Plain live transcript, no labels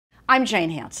I'm Jane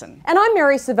Hanson. And I'm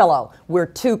Mary Civillo. We're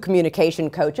two communication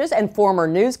coaches and former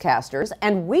newscasters,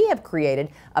 and we have created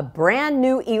a brand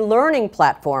new e-learning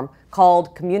platform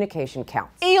called Communication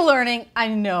Counts. E-learning, I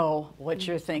know what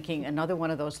you're thinking. Another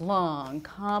one of those long,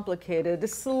 complicated,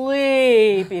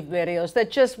 sleepy videos that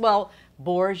just, well,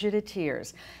 bores you to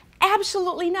tears.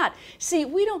 Absolutely not. See,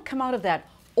 we don't come out of that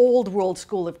old world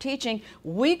school of teaching.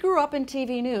 We grew up in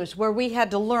TV news where we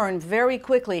had to learn very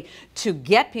quickly to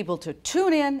get people to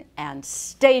tune in and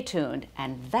stay tuned.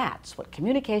 And that's what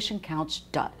Communication Counts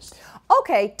does.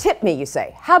 Okay, tip me, you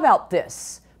say. How about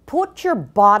this? Put your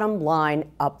bottom line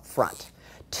up front.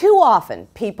 Too often,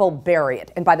 people bury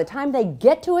it, and by the time they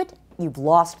get to it, you've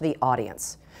lost the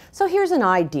audience. So here's an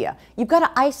idea. You've got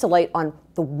to isolate on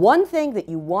the one thing that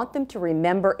you want them to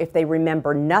remember if they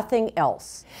remember nothing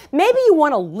else. Maybe you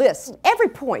want to list every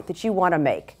point that you want to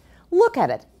make. Look at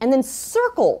it and then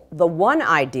circle the one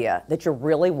idea that you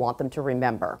really want them to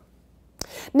remember.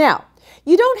 Now,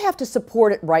 you don't have to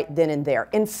support it right then and there.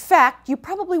 In fact, you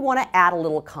probably want to add a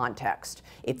little context.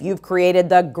 If you've created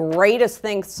the greatest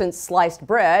thing since sliced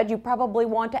bread, you probably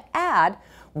want to add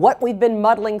what we've been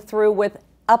muddling through with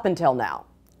up until now.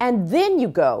 And then you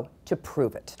go to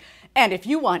prove it. And if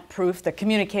you want proof that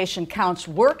Communication Counts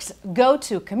works, go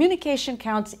to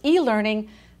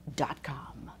communicationcountseLearning.com.